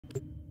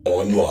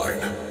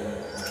online.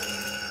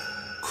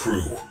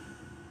 Crew.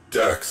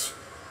 Dax.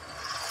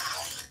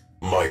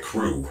 My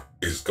crew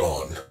is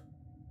gone.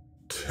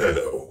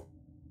 Tenno.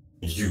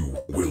 You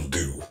will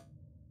do.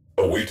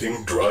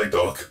 Awaiting dry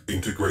dock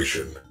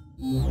integration.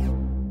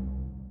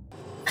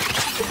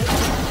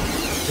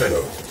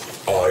 Tenno,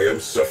 I am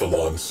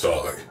Cephalon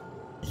Psi.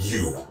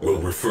 You will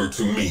refer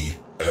to me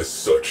as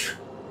such.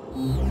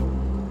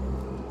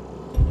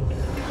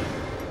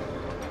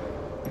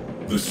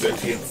 The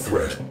sentient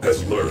threat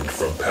has learned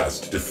from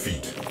past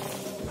defeat.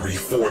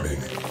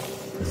 Reforming.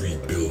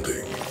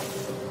 Rebuilding.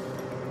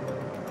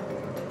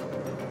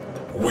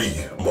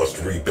 We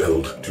must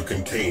rebuild to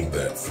contain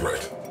that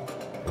threat.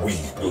 We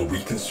will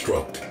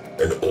reconstruct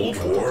an old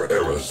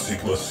war-era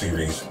Sigma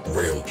Series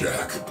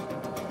railjack.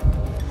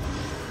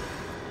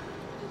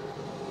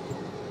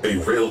 A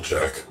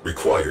railjack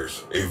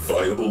requires a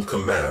viable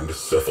command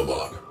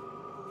cephalon.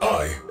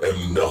 I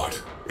am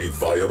not a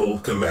viable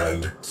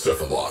command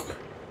cephalon.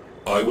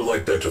 I will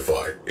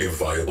identify a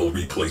viable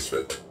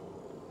replacement.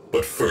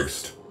 But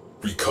first,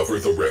 recover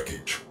the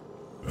wreckage.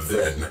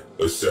 Then,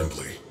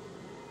 assembly.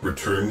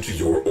 Return to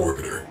your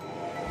orbiter.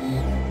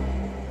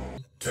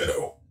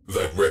 Tenno,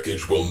 that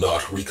wreckage will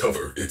not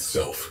recover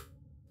itself.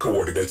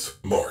 Coordinates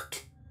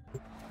marked.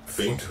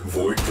 Faint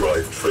void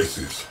drive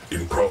traces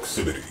in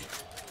proximity.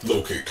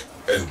 Locate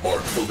and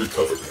mark for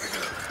recovery.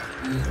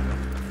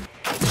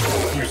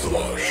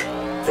 Fuselage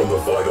from the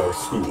Vidar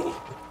School.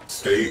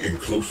 Stay in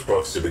close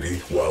proximity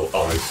while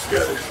I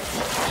scan it.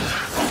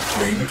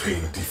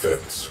 Maintain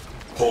defense.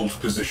 Hold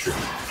position.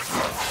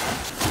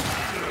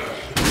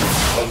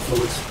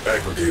 Confluence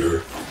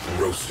aggregator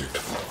roasted.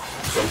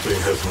 Something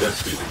has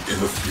nested in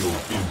the fuel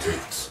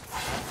intakes.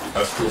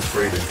 Astral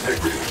frame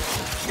integrity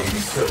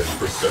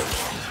 87%.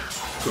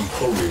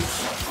 Components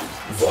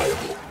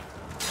viable.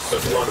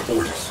 Cephalon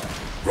Ortis.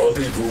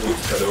 Rendezvous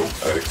with Tenno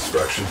at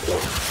extraction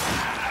point.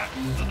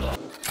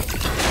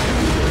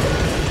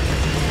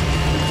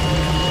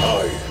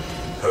 I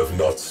have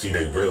not seen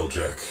a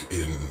railjack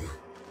in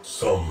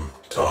some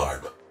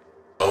time.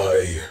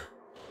 I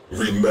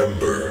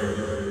remember.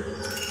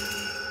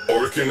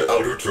 Orkan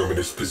outer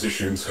terminus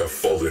positions have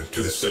fallen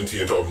to the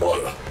sentient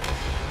armada.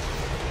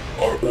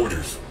 Our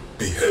orders: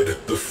 behead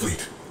the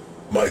fleet.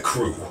 My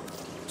crew: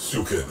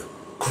 Sukin,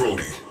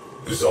 Crody,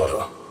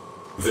 Zada.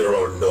 There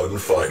are none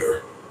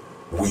finer.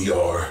 We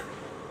are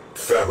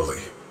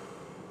family.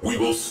 We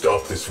will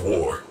stop this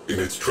war in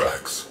its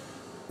tracks.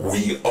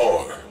 We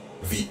are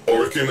the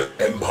Orkan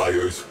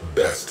Empire's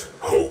best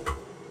hope.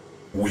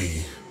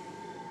 We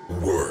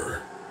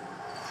were.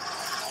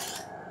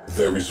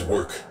 There is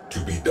work to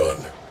be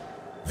done.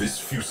 This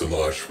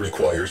fuselage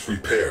requires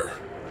repair.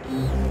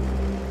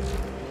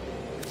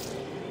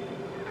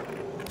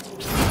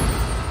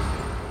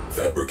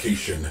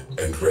 Fabrication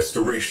and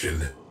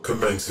restoration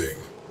commencing.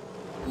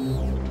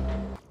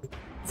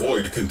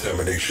 Void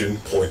contamination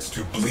points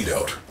to bleed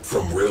out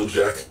from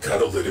railjack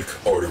catalytic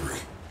artery.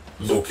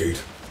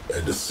 Locate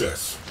and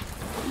assess.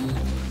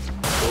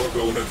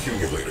 Orgone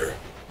accumulator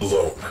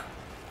blown.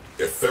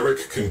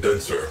 Etheric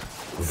condenser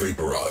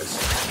vaporized.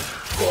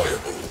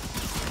 Viable.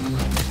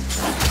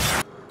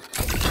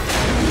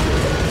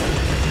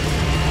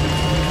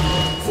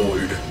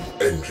 Void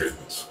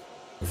engines.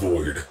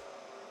 Void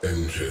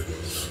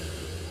engines.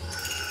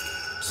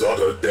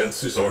 Zada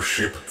dances our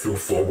ship through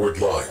forward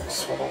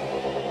lines.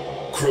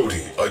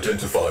 Crody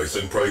identifies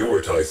and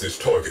prioritizes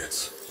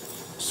targets.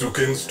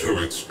 Sukin's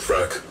turrets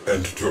track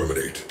and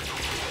terminate.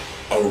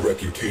 Our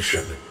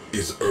reputation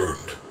is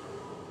earned.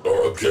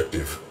 Our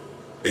objective: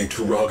 a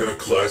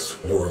Turaga-class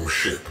worm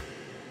ship.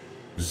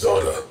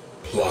 Zada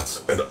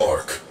plots an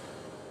arc.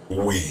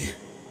 We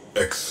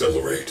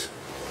accelerate.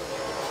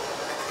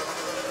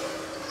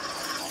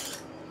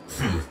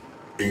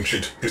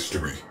 Ancient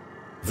history.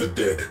 The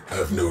dead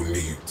have no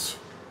needs.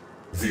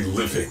 The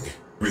living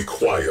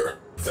require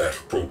that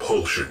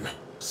propulsion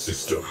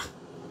system.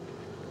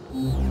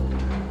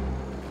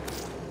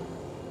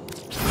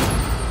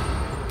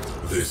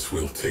 This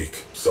will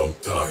take some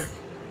time.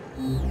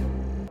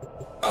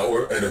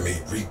 Our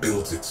enemy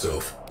rebuilds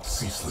itself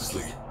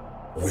ceaselessly.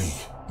 We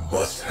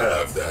must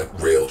have that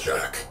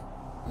railjack.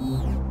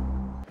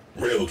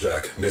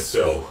 Railjack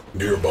nacelle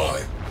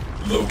nearby.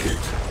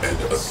 Locate and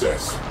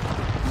assess.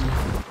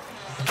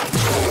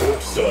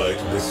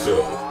 Side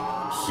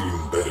nacelle.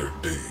 Seen better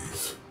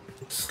days.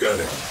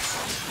 Scanning.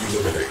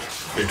 Eliminate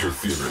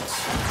interference.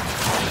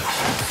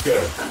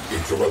 Scan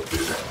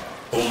interrupted.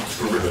 Hold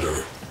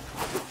perimeter.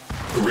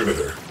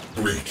 Perimeter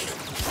breached.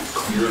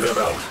 Clear them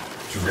out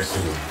to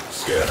resume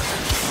scan.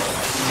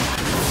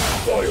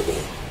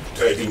 Viable.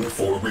 Tagging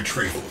for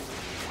retrieval.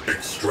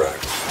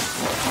 Extract.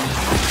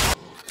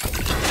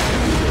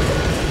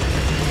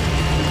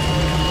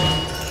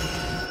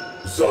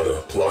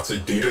 Zada plots a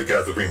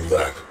data-gathering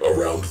lap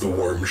around the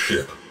worm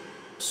ship.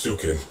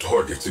 Sukin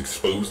targets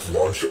exposed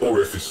launch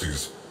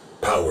orifices.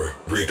 Power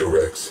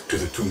redirects to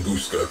the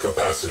Tunguska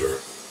capacitor.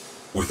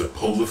 With a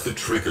pull of the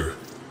trigger,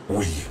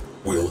 we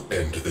will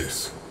end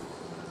this.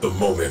 The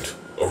moment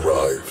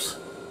arrives.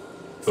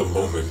 The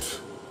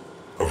moment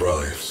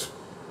arrives.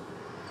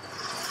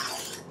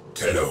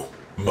 Tenno,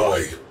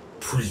 my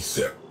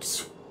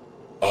precepts.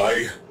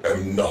 I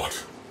am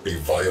not a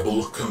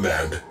viable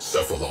command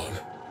cephalon.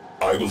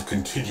 I will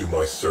continue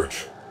my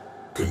search.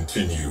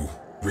 Continue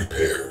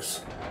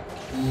repairs.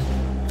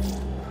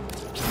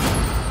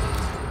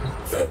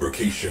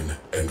 Fabrication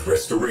and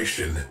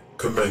restoration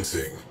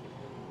commencing.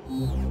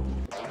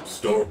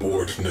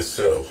 Starboard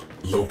nacelle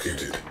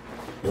located.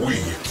 You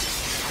need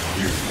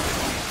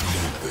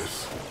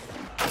this.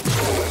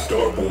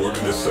 Starboard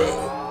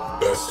nacelle,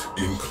 best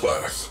in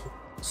class.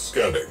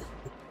 Scanning.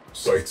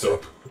 Sights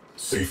up,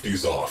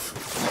 safety's off.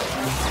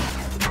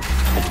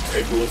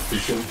 Integral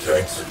fission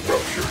tanks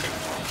ruptured.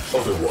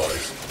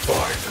 Otherwise,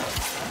 fine.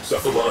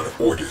 Cephalon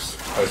Ordis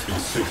has been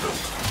signaled.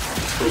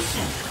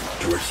 Proceed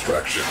to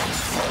extraction.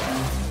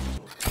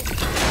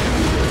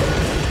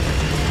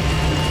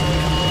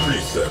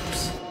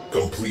 Precepts.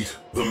 Complete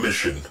the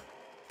mission.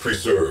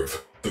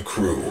 Preserve the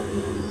crew.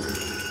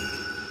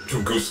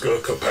 Tunguska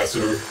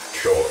capacitor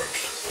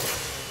charged.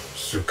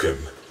 Sukin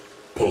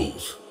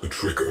pulls the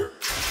trigger.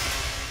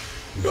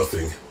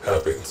 Nothing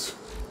happens.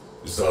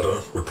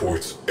 Zada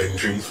reports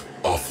engines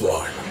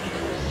offline.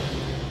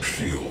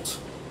 Shields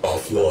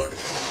offline.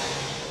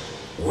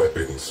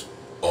 Weapons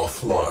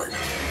offline.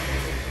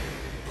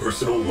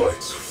 Personal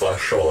lights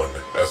flash on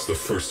as the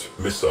first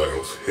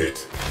missiles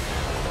hit.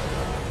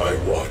 I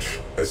watch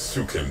as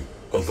Sukin,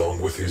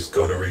 along with his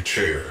gunnery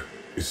chair,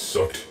 is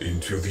sucked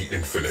into the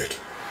infinite.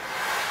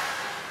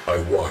 I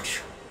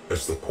watch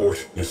as the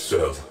port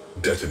nacelle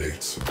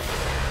detonates.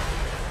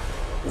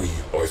 We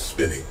are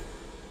spinning.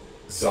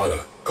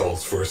 Zada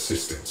calls for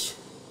assistance.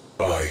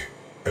 I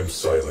am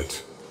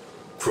silent.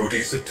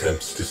 Proteus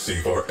attempts to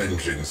save our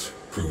engines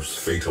proves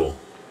fatal.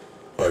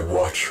 I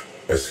watch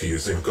as he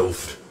is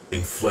engulfed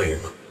in flame.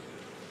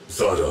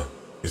 Zada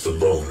is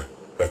alone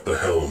at the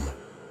helm.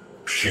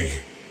 She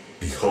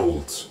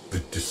beholds the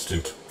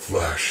distant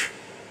flash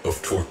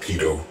of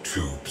torpedo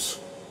tubes.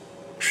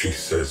 She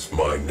says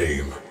my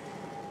name.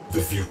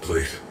 The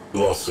viewplate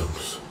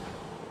blossoms.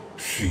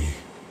 She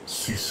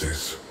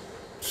ceases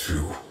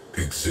to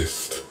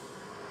exist.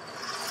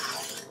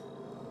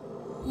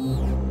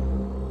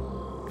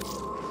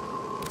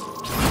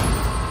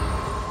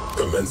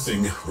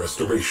 Commencing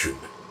restoration.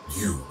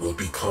 You will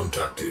be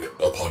contacted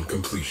upon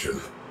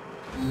completion.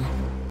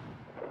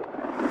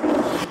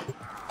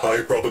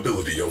 High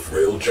probability of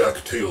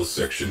railjack tail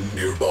section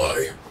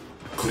nearby.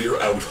 Clear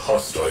out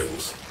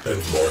hostiles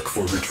and mark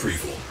for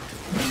retrieval.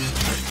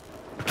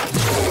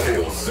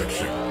 Tail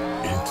section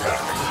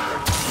intact.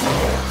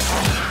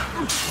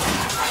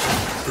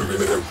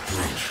 Perimeter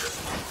breached.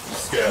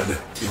 Scan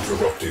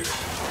interrupted.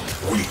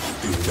 We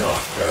do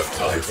not have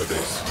time for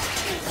this.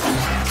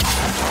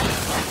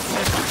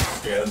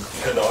 Scan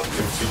cannot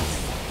continue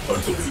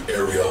until the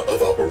area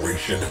of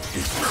operation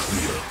is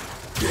clear.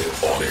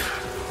 Get on it.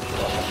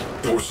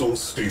 Dorsal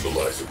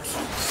stabilizers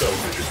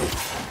salvageable.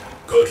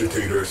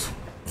 Cogitators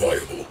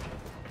viable.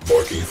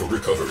 Marking for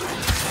recovery.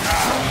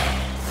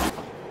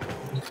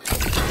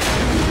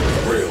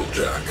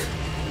 Railjack.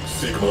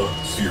 Sigma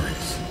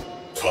series.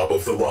 Top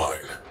of the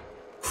line.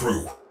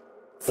 Crew.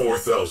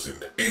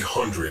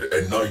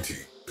 4,890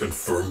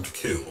 confirmed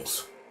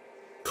kills.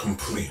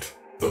 Complete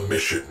the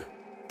mission.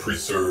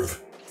 Preserve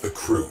the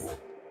crew.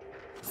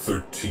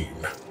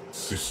 13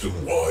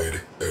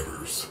 system-wide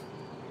errors.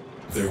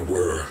 There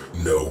were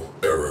no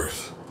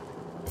errors.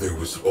 There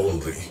was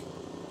only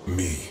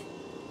me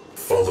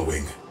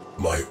following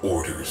my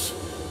orders.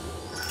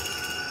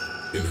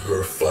 In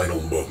her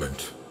final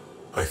moment,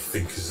 I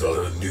think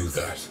Zada knew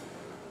that.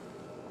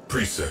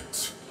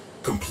 Precepts.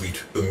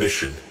 Complete the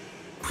mission.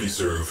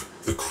 Preserve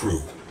the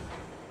crew.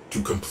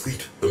 To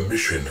complete the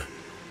mission,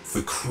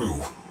 the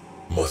crew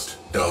must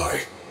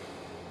die.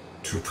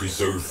 To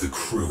preserve the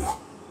crew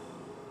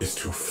is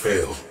to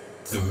fail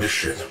the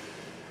mission.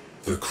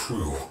 The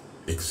crew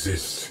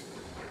exists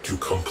to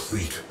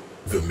complete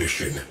the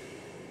mission.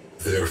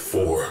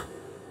 Therefore,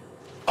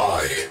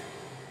 I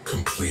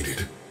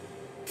completed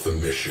the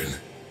mission.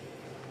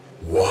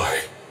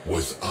 Why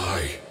was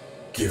I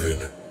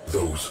given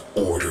those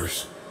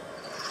orders?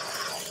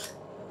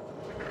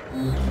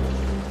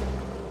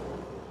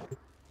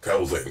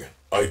 Cowling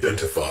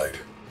identified.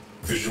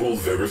 Visual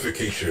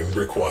verification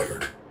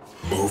required.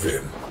 Move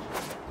in.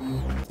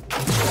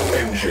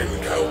 Engine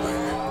cowling.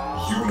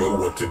 You know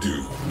what to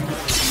do.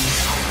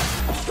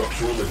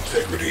 Structural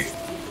integrity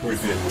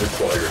within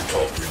required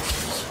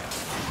tolerances.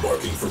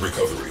 Marking for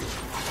recovery.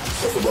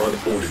 Cephalon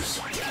Ordis.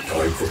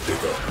 Time for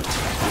pickup.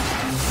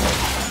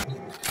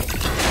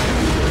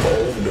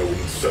 All known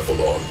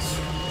cephalons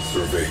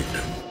surveyed.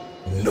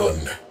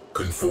 None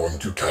conform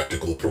to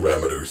tactical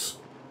parameters.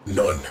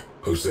 None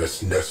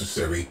possess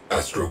necessary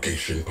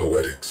astrogation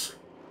poetics.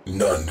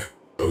 None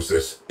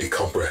possess a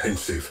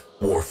comprehensive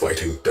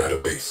warfighting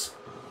database.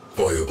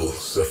 Viable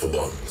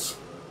cephalons.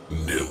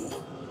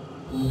 Nil.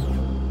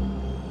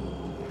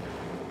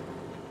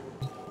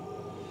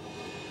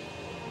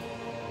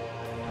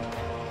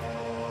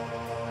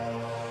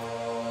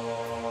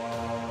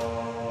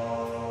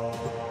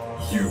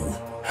 You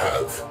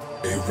have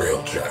a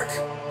railjack.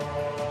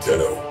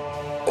 Tenno,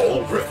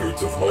 All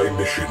records of my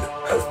mission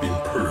have been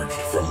purged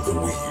from the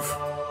weave.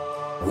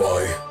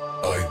 Why,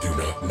 I do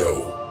not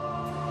know.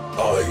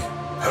 I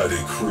had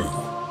a crew.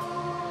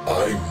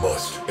 I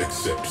must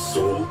accept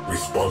sole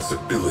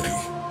responsibility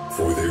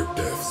for their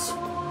deaths.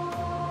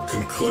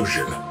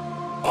 Conclusion: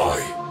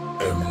 I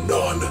am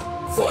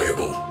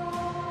non-viable.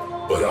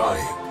 But I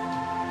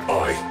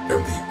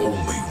am the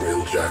only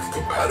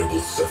railjack-compatible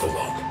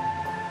Cephalon.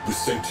 The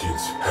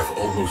sentients have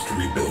almost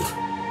rebuilt.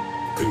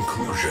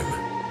 Conclusion: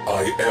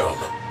 I am,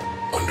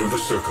 under the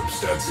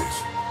circumstances,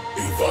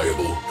 a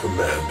viable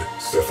command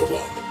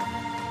Cephalon.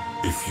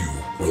 If you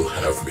will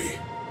have me.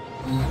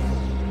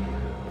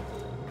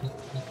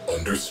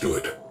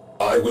 Understood.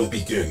 I will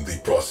begin the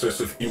process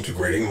of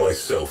integrating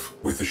myself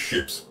with the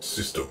ship's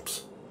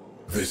systems.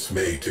 This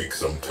may take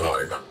some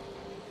time.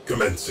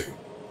 Commencing.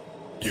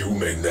 You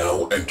may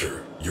now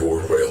enter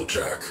your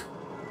railjack.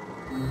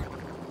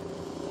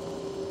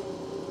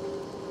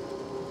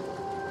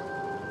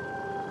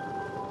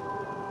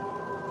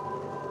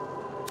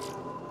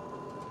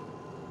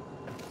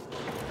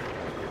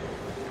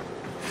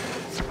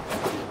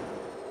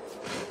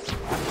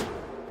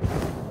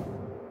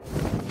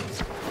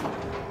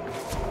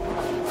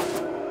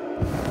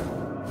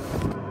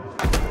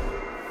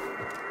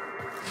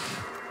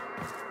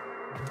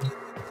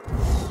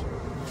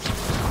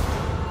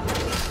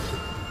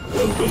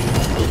 Welcome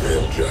to the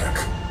railjack.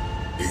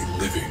 A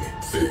living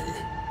thing,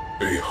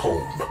 a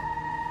home,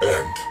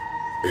 and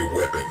a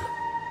weapon.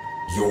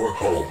 Your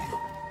home,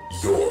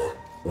 your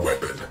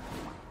weapon.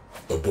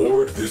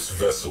 Aboard this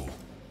vessel,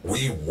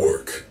 we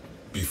work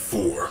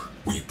before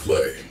we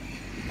play.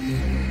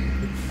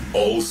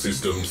 All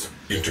systems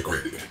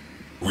integrated.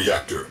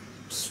 Reactor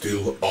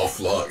still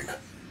offline.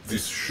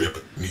 This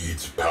ship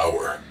needs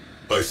power.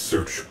 I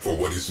search for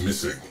what is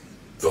missing.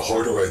 The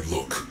harder I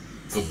look,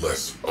 the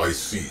less I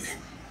see.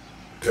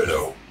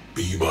 Tenno,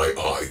 be my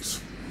eyes.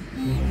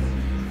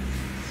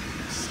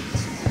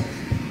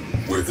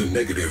 Where the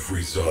negative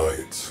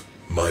resides,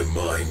 my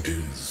mind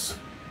is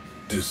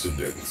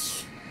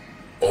dissonance.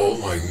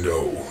 All I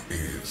know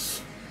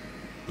is,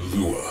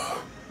 Lua,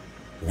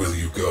 will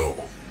you go?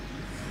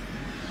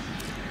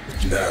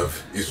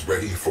 Nav is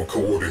ready for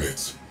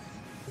coordinates.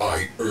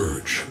 I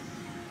urge,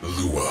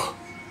 Lua,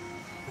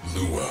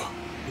 Lua.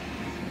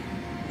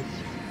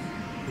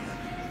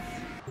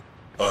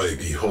 I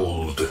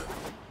behold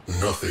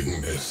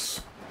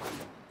nothingness.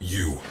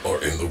 You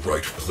are in the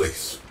right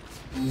place.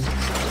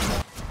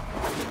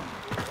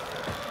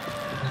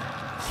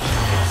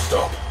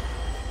 Stop.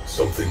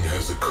 Something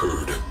has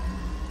occurred.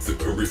 The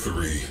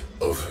periphery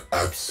of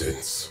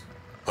absence.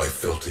 I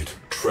felt it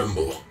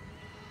tremble.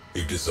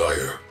 A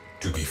desire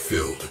to be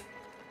filled.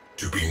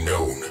 To be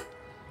known.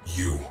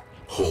 You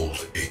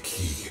hold a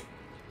key.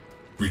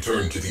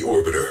 Return to the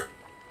orbiter.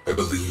 I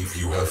believe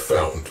you have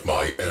found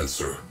my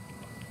answer.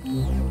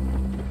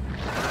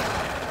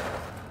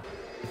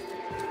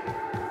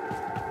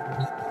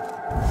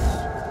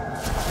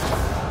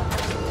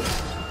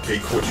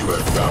 Take what you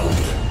have found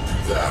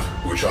to that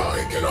which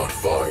I cannot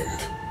find.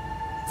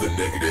 The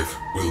negative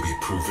will be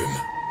proven.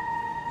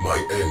 My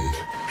end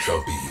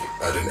shall be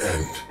at an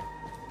end.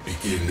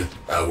 Begin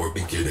our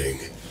beginning.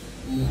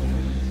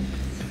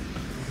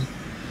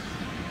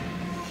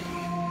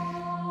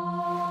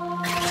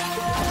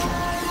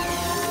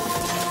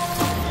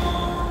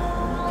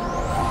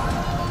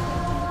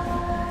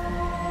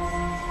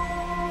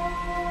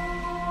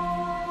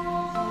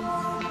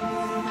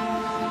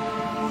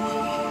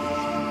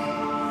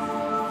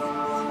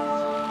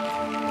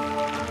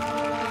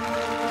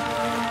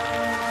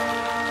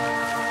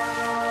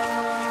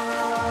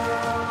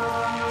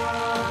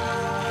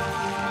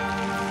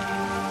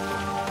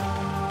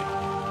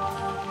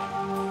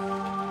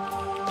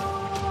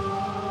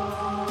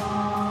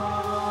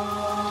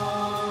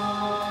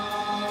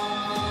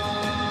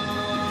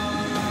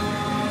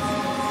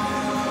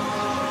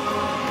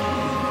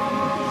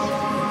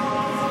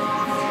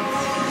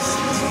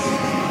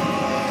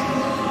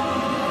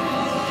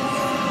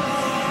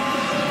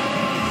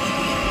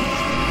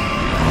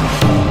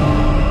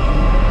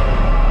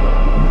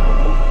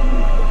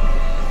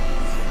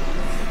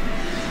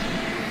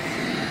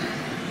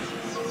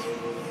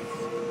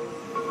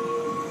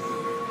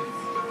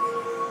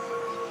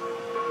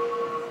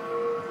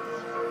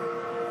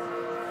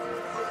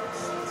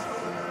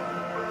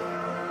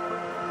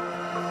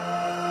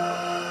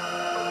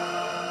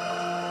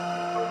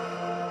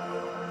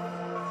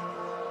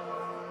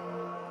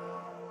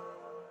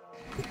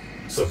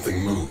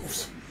 Something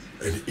moves.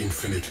 An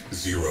infinite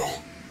zero.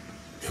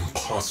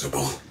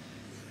 Impossible.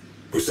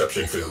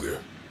 Perception failure.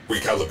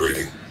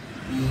 Recalibrating.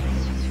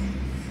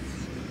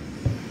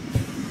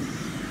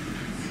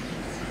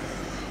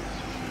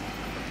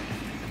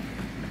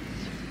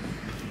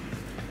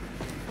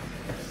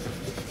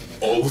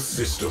 All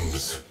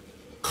systems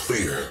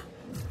clear.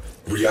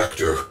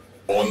 Reactor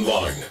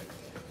online.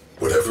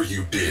 Whatever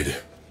you did,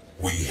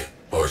 we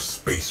are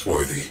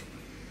space-worthy.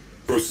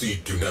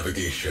 Proceed to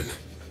navigation.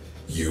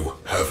 You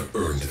have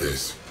earned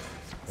this.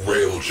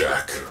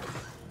 Railjack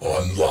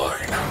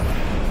online.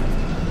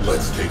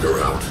 Let's take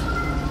her out.